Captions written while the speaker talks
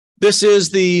This is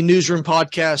the Newsroom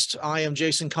Podcast. I am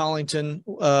Jason Collington.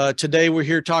 Today we're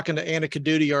here talking to Anna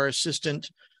Caduti, our assistant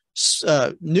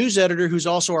news editor, who's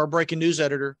also our breaking news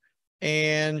editor.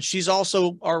 And she's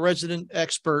also our resident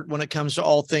expert when it comes to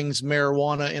all things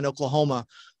marijuana in Oklahoma.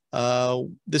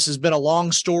 This has been a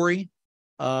long story.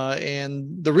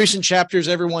 And the recent chapters,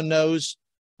 everyone knows,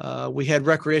 we had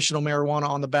recreational marijuana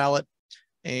on the ballot.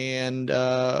 And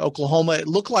Oklahoma, it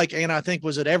looked like, Anna, I think,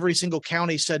 was that every single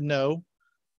county said no.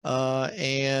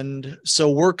 And so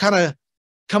we're kind of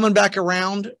coming back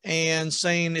around and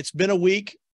saying it's been a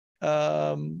week.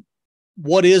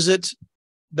 What is it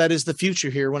that is the future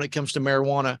here when it comes to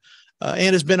marijuana?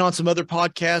 Ann has been on some other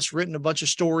podcasts, written a bunch of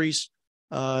stories,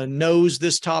 knows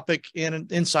this topic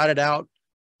inside and out,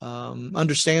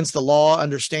 understands the law,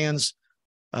 understands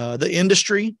the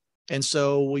industry. And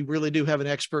so we really do have an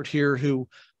expert here who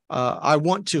I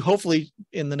want to hopefully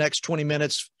in the next 20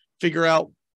 minutes figure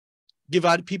out, give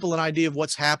out people an idea of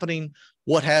what's happening,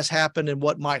 what has happened, and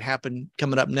what might happen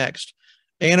coming up next.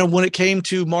 Anna, when it came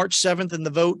to March 7th and the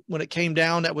vote, when it came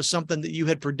down, that was something that you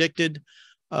had predicted.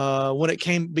 When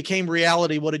it became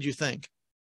reality, what did you think?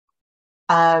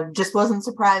 Just wasn't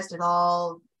surprised at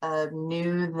all.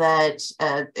 Knew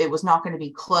that it was not going to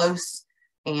be close.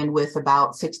 And with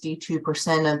about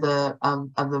 62%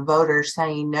 of the voters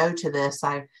saying no to this,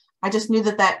 I just knew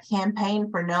that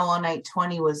campaign for no on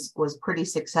 820 was pretty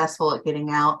successful at getting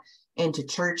out into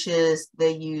churches.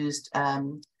 They used,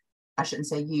 I shouldn't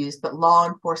say used, but law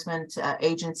enforcement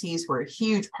agencies were a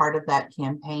huge part of that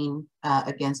campaign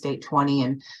against 820.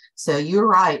 And so you're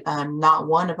right, not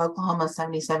one of Oklahoma's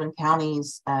 77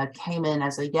 counties came in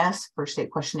as a yes for state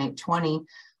question 820,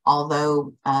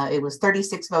 although it was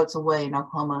 36 votes away in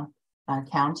Oklahoma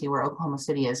County, where Oklahoma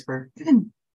City is, for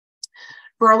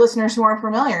our listeners who aren't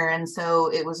familiar. And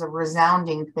so it was a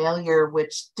resounding failure,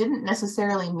 which didn't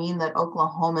necessarily mean that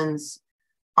Oklahomans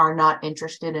are not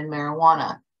interested in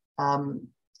marijuana.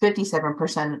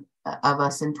 57% of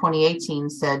us in 2018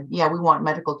 said, yeah, we want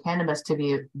medical cannabis to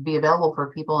be available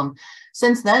for people. And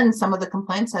since then, some of the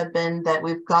complaints have been that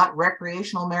we've got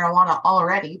recreational marijuana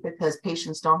already because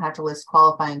patients don't have to list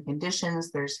qualifying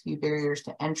conditions. There's few barriers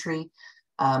to entry.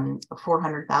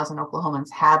 400,000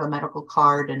 Oklahomans have a medical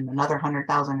card, and another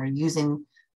 100,000 are using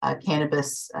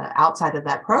cannabis outside of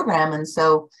that program. And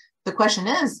so the question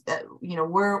is,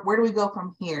 where do we go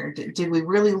from here? Did we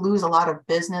really lose a lot of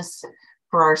business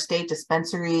for our state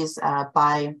dispensaries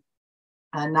by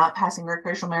not passing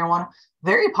recreational marijuana?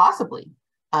 Very possibly.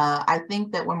 I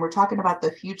think that when we're talking about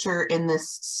the future in this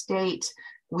state,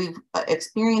 we've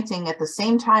experiencing at the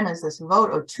same time as this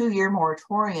vote a 2-year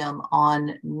moratorium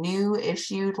on new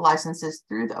issued licenses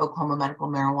through the Oklahoma Medical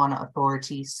Marijuana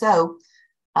Authority. So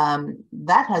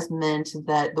that has meant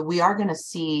that we are going to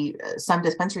see some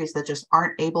dispensaries that just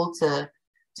aren't able to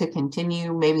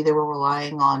continue. Maybe they were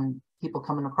relying on people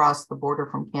coming across the border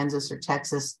from Kansas or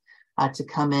Texas to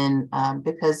come in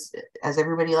because, as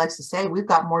everybody likes to say, we've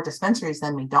got more dispensaries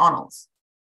than McDonald's.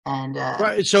 And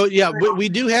right. So, yeah, we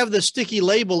do have the sticky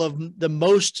label of the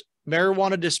most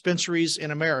marijuana dispensaries in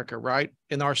America, right?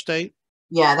 In our state.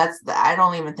 Yeah, I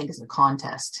don't even think it's a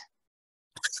contest.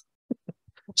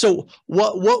 So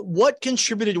what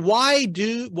contributed? Why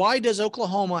does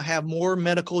Oklahoma have more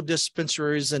medical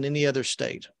dispensaries than any other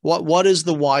state? What is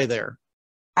the why there?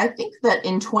 I think that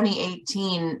in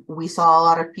 2018, we saw a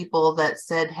lot of people that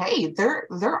said, hey, there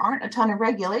aren't a ton of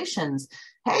regulations.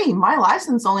 Hey, my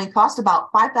license only cost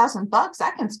about $5,000.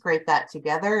 I can scrape that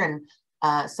together.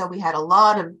 And so we had a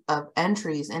lot of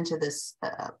entries into this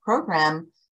program.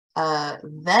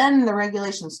 Then the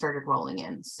regulations started rolling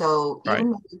in. So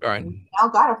even though we now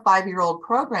got a 5-year-old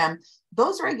program,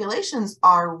 those regulations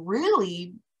are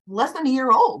really less than a year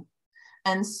old.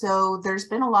 And so there's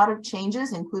been a lot of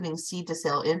changes, including seed to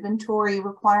sale inventory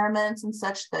requirements and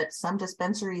such, that some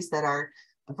dispensaries that are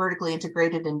vertically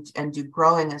integrated and do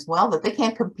growing as well, that they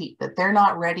can't compete, that they're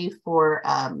not ready for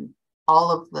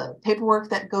all of the paperwork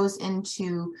that goes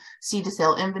into seed to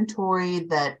sale inventory,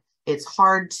 that it's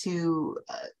hard to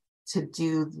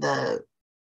do the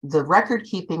record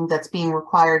keeping that's being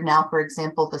required now. For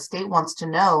example, the state wants to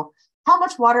know how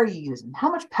much water are you using,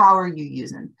 how much power are you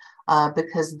using,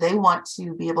 because they want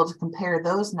to be able to compare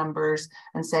those numbers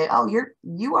and say, oh,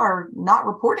 you are not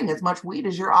reporting as much weed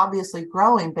as you're obviously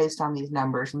growing based on these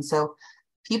numbers. And so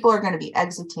people are going to be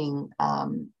exiting,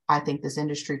 I think, this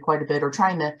industry quite a bit, or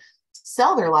trying to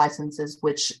sell their licenses,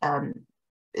 which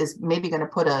is maybe going to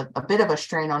put a bit of a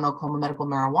strain on Oklahoma Medical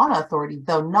Marijuana Authority,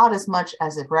 though not as much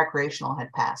as if recreational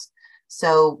had passed.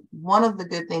 So one of the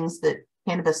good things that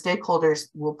cannabis stakeholders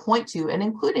will point to, and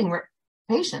including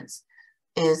patients,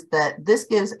 is that this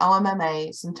gives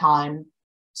OMMA some time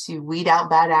to weed out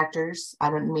bad actors. I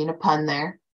don't mean a pun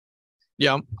there.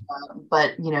 Yeah.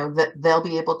 But that they'll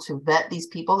be able to vet these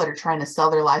people that are trying to sell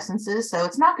their licenses. So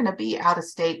it's not going to be out of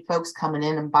state folks coming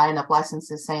in and buying up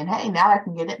licenses saying, hey, now I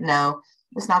can get it. No,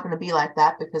 it's not going to be like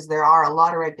that, because there are a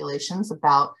lot of regulations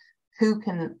about who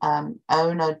can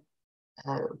own a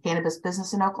cannabis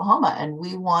business in Oklahoma. And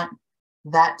we want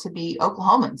that to be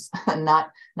Oklahomans,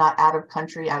 not out of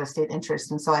country, out of state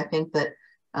interest. And so I think that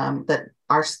that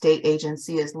our state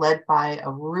agency is led by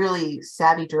a really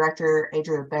savvy director.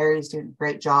 Adria Berry is doing a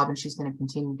great job, and she's going to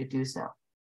continue to do so.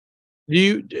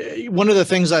 One of the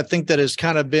things I think that has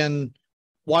kind of been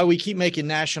why we keep making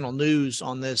national news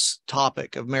on this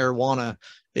topic of marijuana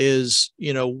is,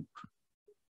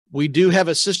 we do have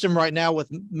a system right now with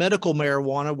medical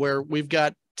marijuana where we've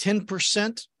got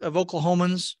 10% of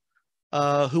Oklahomans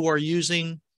who are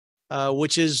using,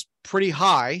 which is pretty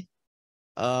high.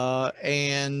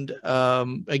 Again,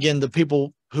 the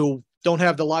people who don't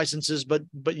have the licenses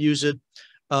but use it,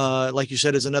 like you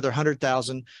said, is another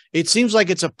 100,000. It seems like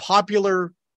it's a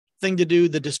popular thing to do.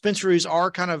 The dispensaries are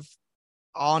kind of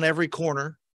on every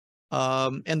corner.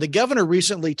 And the governor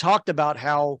recently talked about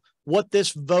how what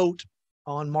this vote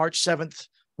on March 7th,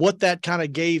 what that kind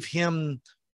of gave him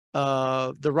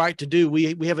the right to do.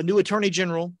 We have a new attorney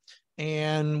general,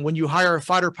 and when you hire a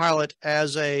fighter pilot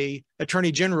as a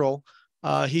attorney general,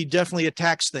 he definitely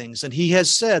attacks things. And he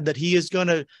has said that he is going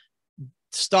to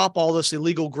stop all this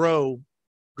illegal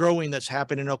growing that's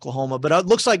happening in Oklahoma. But it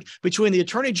looks like between the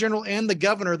attorney general and the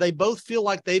governor, they both feel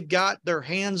like they've got their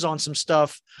hands on some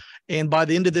stuff. And by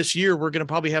the end of this year, we're going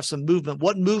to probably have some movement.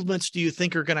 What movements do you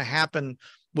think are going to happen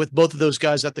with both of those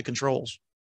guys at the controls?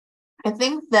 I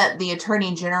think that the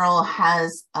attorney general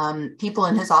has people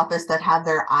in his office that have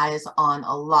their eyes on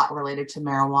a lot related to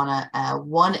marijuana.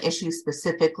 One issue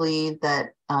specifically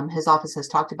that his office has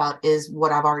talked about is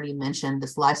what I've already mentioned,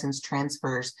 this license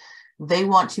transfers. They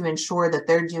want to ensure that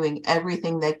they're doing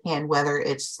everything they can, whether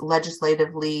it's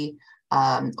legislatively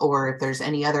or if there's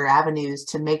any other avenues,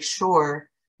 to make sure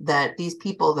that these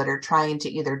people that are trying to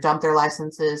either dump their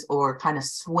licenses or kind of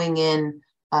swing in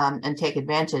and take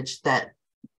advantage, that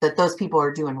those people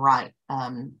are doing right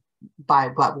by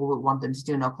what we want them to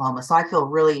do in Oklahoma. So I feel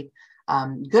really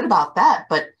good about that.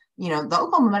 But, the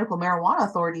Oklahoma Medical Marijuana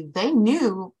Authority, they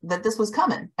knew that this was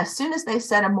coming. As soon as they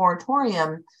set a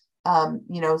moratorium,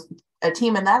 a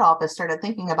team in that office started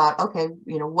thinking about, okay,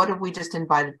 what have we just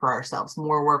invited for ourselves?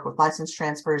 More work with license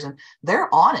transfers, and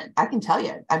they're on it. I can tell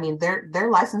you. I mean,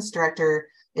 their license director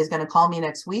is going to call me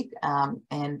next week,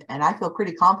 and I feel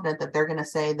pretty confident that they're going to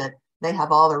say that they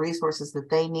have all the resources that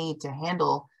they need to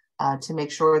handle to make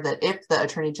sure that if the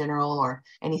attorney general or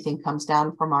anything comes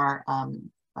down from our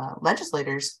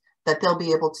legislators, that they'll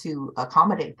be able to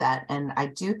accommodate that. And I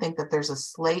do think that there's a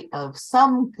slate of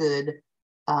some good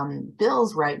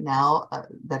bills right now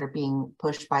that are being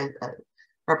pushed by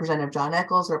Representative John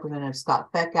Echols, Representative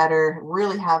Scott Beckadder,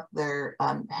 really have their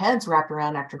heads wrapped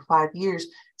around after 5 years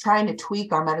trying to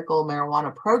tweak our medical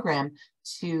marijuana program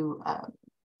to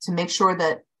make sure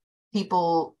that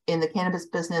people in the cannabis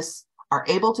business are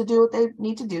able to do what they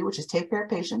need to do, which is take care of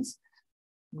patients,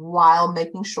 while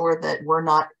making sure that we're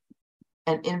not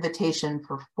an invitation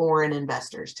for foreign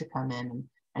investors to come in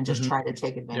and just try to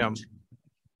take advantage. Yeah.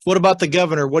 What about the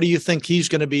governor? What do you think he's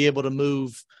going to be able to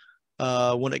move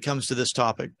when it comes to this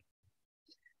topic?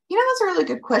 That's a really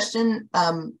good question.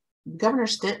 Governor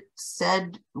Stitt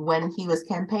said when he was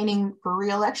campaigning for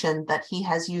re-election that he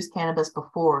has used cannabis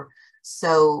before.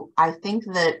 So I think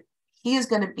that he is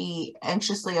going to be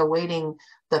anxiously awaiting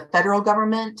the federal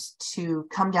government to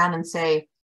come down and say,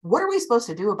 what are we supposed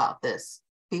to do about this?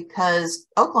 Because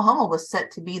Oklahoma was set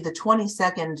to be the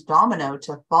 22nd domino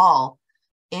to fall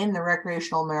in the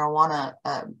recreational marijuana,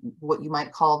 what you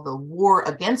might call the war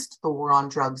against the war on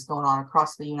drugs going on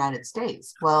across the United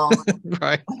States. Well,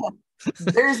 right.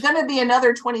 There's going to be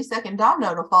another 22nd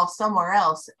domino to fall somewhere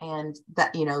else. And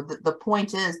that, the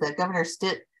point is that Governor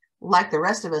Stitt, like the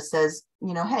rest of us, says,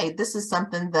 hey, this is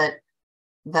something that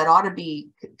ought to be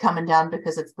coming down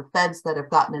because it's the feds that have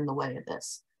gotten in the way of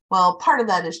this. Well, part of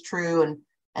that is true.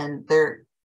 And they're,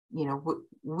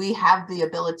 we have the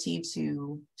ability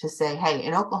to say, hey,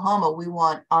 in Oklahoma, we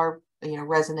want our,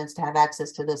 residents to have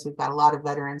access to this. We've got a lot of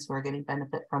veterans who are getting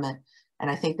benefit from it. And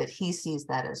I think that he sees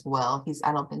that as well.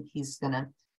 I don't think he's going to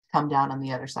come down on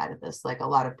the other side of this, like a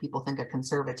lot of people think a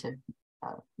conservative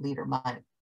leader might.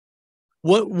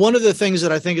 One of the things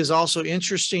that I think is also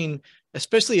interesting,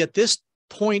 especially at this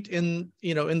point in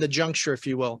the juncture, if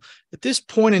you will, at this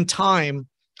point in time,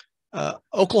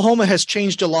 Oklahoma has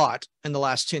changed a lot in the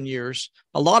last 10 years.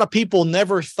 A lot of people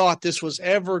never thought this was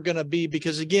ever going to be,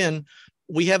 because again,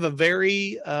 we have a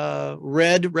very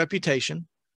red reputation.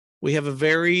 We have a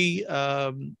very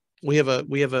we have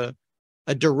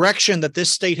a direction that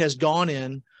this state has gone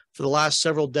in for the last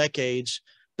several decades,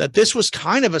 that this was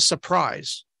kind of a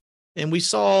surprise. And we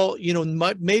saw,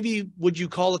 maybe would you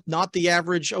call it not the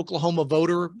average Oklahoma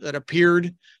voter that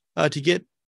appeared to get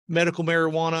medical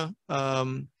marijuana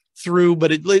through,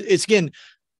 but it's again,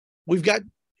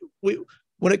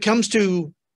 when it comes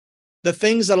to the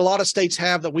things that a lot of states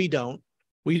have that we don't,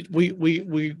 we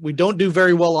don't do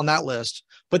very well on that list.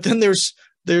 But then there's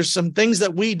some things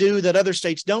that we do that other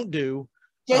states don't do.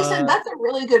 Jason, that's a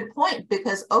really good point,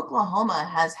 because Oklahoma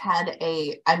has had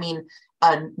a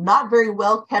not very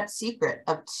well kept secret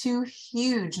of two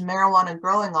huge marijuana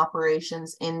growing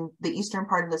operations in the eastern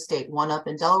part of the state, one up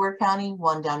in Delaware County,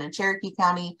 one down in Cherokee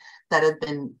County, that have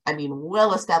been,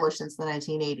 well established since the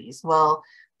 1980s. Well,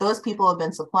 those people have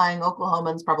been supplying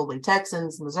Oklahomans, probably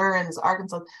Texans, Missourians,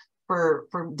 Arkansas, for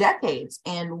decades.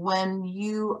 And when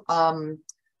you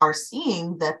are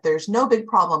seeing that there's no big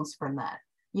problems from that,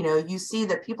 you see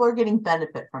that people are getting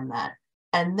benefit from that.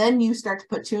 And then you start to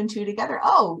put two and two together.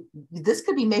 Oh, this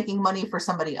could be making money for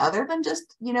somebody other than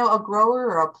just, a grower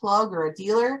or a plug or a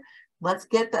dealer. Let's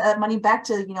get that money back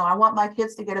to, I want my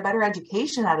kids to get a better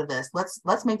education out of this.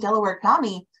 Let's make Delaware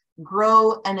County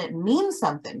grow, and it means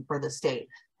something for the state.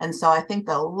 And so I think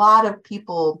that a lot of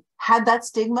people had that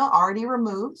stigma already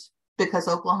removed because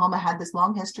Oklahoma had this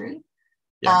long history.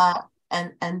 Yeah.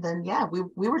 And then,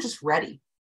 we were just ready.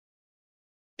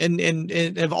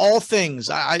 And of all things,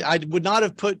 I would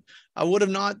have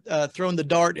not thrown the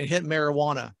dart and hit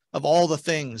marijuana of all the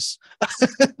things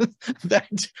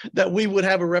that we would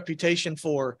have a reputation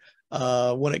for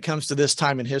when it comes to this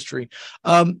time in history.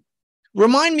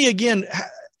 Remind me again,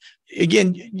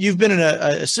 you've been an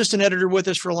assistant editor with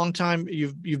us for a long time.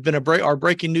 You've been our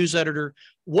breaking news editor.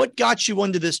 What got you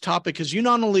into this topic? Because you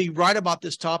not only write about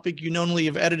this topic, you not only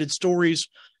have edited stories,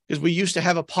 because we used to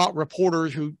have a pot reporter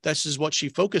who this is what she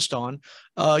focused on.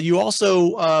 You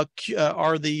also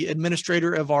are the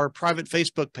administrator of our private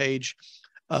Facebook page,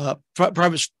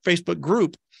 private Facebook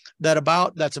group that's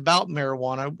about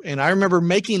marijuana. And I remember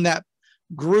making that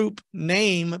group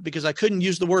name because I couldn't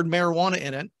use the word marijuana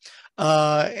in it.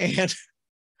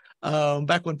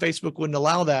 Back when Facebook wouldn't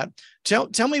allow that.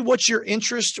 Tell me what's your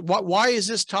interest? Why is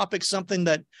this topic something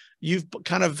that you've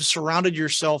kind of surrounded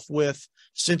yourself with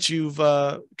since you've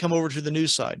come over to the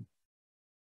news side?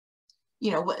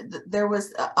 There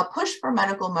was a push for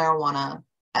medical marijuana,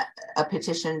 a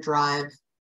petition drive,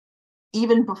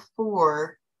 even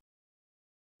before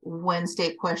when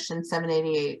State Question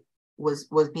 788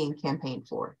 was being campaigned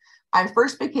for. I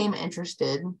first became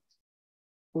interested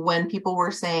when people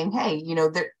were saying, hey,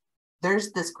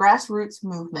 there's this grassroots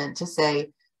movement to say,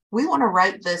 we want to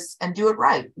write this and do it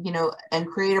right, and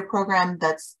create a program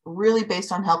that's really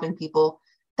based on helping people.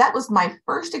 That was my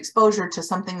first exposure to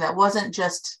something that wasn't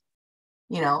just,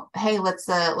 hey, let's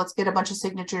get a bunch of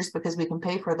signatures because we can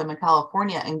pay for them in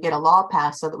California and get a law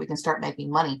passed so that we can start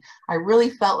making money. I really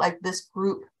felt like this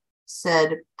group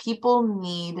said people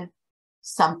need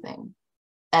something,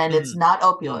 and it's not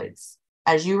opioids.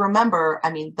 As you remember,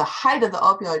 the height of the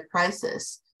opioid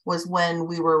crisis was when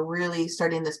we were really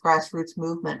starting this grassroots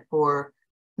movement for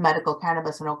medical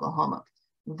cannabis in Oklahoma.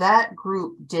 That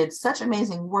group did such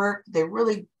amazing work. They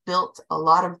really built a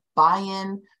lot of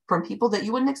buy-in from people that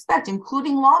you wouldn't expect,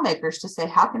 including lawmakers, to say,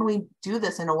 how can we do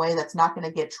this in a way that's not going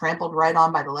to get trampled right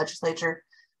on by the legislature?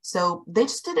 So they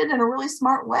just did it in a really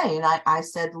smart way. And I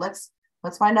said, let's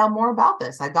find out more about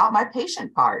this. I got my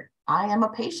patient card. I am a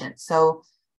patient. So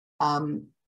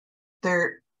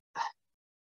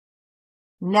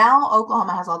now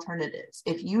Oklahoma has alternatives.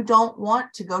 If you don't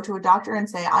want to go to a doctor and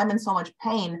say, I'm in so much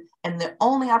pain, and the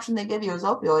only option they give you is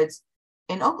opioids,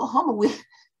 in Oklahoma,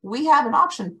 we have an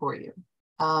option for you.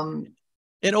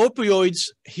 In opioids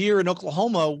here in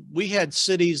Oklahoma, we had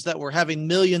cities that were having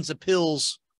millions of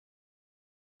pills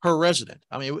per resident.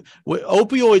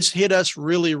 Opioids hit us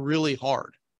really, really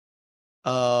hard.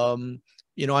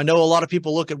 I know a lot of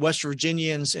people look at West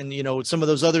Virginians and, some of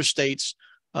those other states,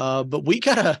 but we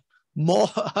got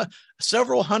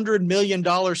several $100 million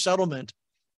settlement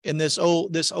in this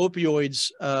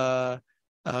opioids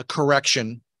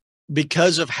correction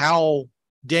because of how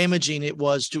damaging it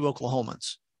was to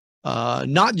Oklahomans.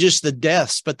 Not just the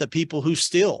deaths, but the people who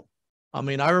still.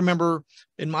 I remember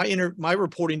in my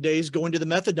reporting days going to the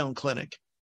methadone clinic.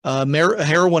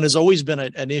 Heroin has always been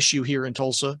an issue here in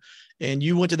Tulsa, and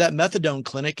you went to that methadone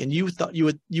clinic, and you thought you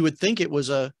would think it was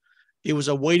a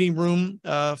waiting room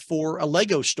for a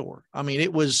Lego store.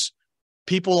 It was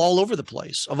people all over the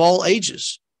place of all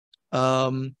ages.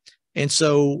 And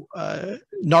so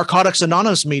Narcotics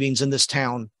Anonymous meetings in this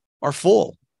town are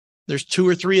full. There's 2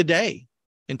 or 3 a day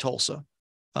in Tulsa.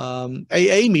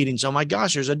 AA meetings, oh my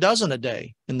gosh, there's a dozen a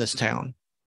day in this town.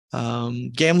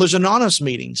 Gamblers Anonymous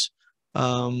meetings.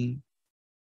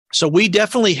 So we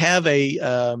definitely have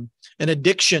an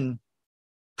addiction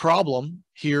problem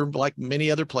here, like many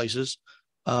other places.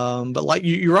 But like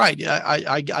you're right.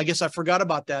 I guess I forgot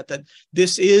about that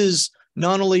this is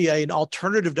not only an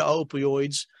alternative to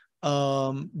opioids,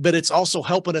 but it's also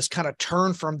helping us kind of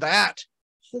turn from that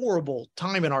horrible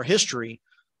time in our history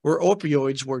where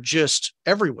opioids were just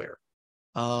everywhere.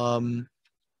 I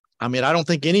mean, I don't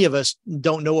think any of us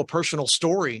don't know a personal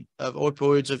story of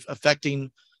opioids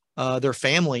affecting their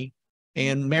family.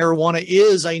 And marijuana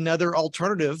is another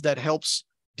alternative that helps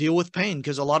deal with pain,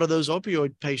 because a lot of those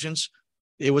opioid patients,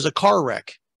 it was a car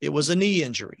wreck, it was a knee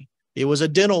injury, it was a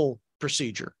dental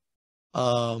procedure.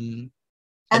 And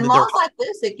laws like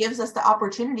this, it gives us the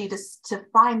opportunity to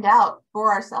find out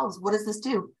for ourselves, what does this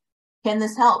do? Can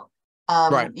this help?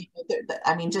 Right.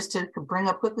 I mean, just to bring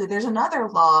up quickly, there's another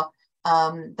law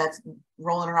that's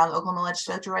rolling around the Oklahoma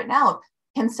legislature right now.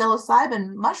 Can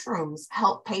psilocybin mushrooms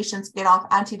help patients get off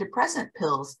antidepressant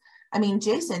pills? I mean,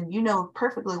 Jason, you know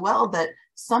perfectly well that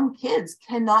some kids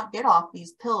cannot get off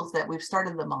these pills that we've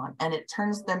started them on, and it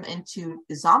turns them into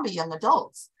zombie young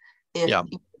adults. If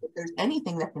there's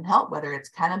anything that can help, whether it's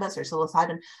cannabis or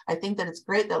psilocybin, I think that it's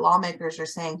great that lawmakers are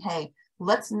saying, hey,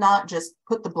 let's not just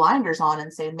put the blinders on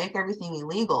and say, make everything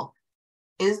illegal.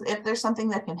 If there's something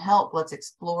that can help, let's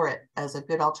explore it as a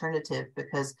good alternative,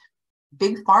 because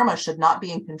big pharma should not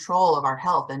be in control of our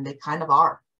health, and they kind of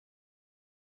are.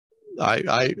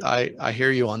 I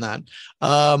hear you on that.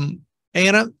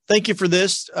 Anna, thank you for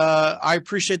this. I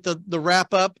appreciate the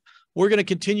wrap up. We're going to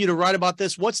continue to write about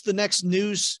this. What's the next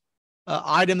news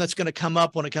item that's going to come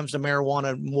up when it comes to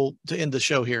marijuana? And we'll to end the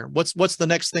show here. What's the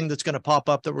next thing that's going to pop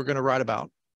up that we're going to write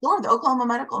about? Sure. The Oklahoma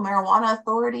Medical Marijuana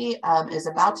Authority is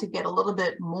about to get a little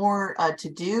bit more to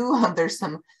do. There's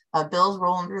some bills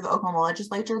rolling through the Oklahoma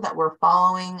legislature that we're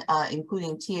following,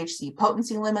 including THC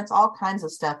potency limits, all kinds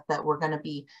of stuff that we're going to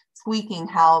be tweaking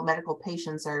how medical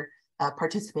patients are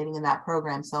participating in that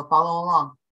program. So follow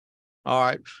along. All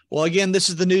right. Well, again, this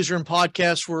is the Newsroom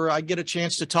Podcast, where I get a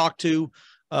chance to talk to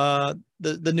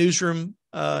the newsroom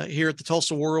here at the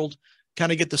Tulsa World,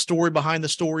 kind of get the story behind the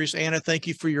stories. Anna, thank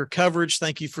you for your coverage.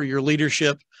 Thank you for your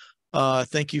leadership.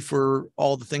 Thank you for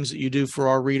all the things that you do for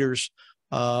our readers.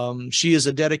 She is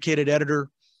a dedicated editor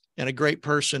and a great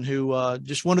person who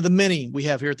just one of the many we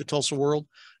have here at the Tulsa World.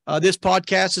 This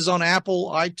podcast is on Apple,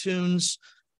 iTunes,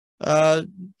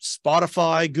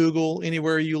 Spotify, Google,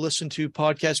 anywhere you listen to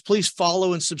podcasts. Please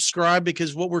follow and subscribe,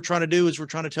 because what we're trying to do is we're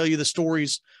trying to tell you the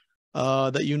stories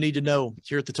that you need to know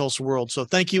here at the Tulsa World. So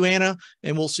thank you, Anna,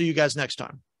 and we'll see you guys next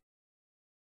time.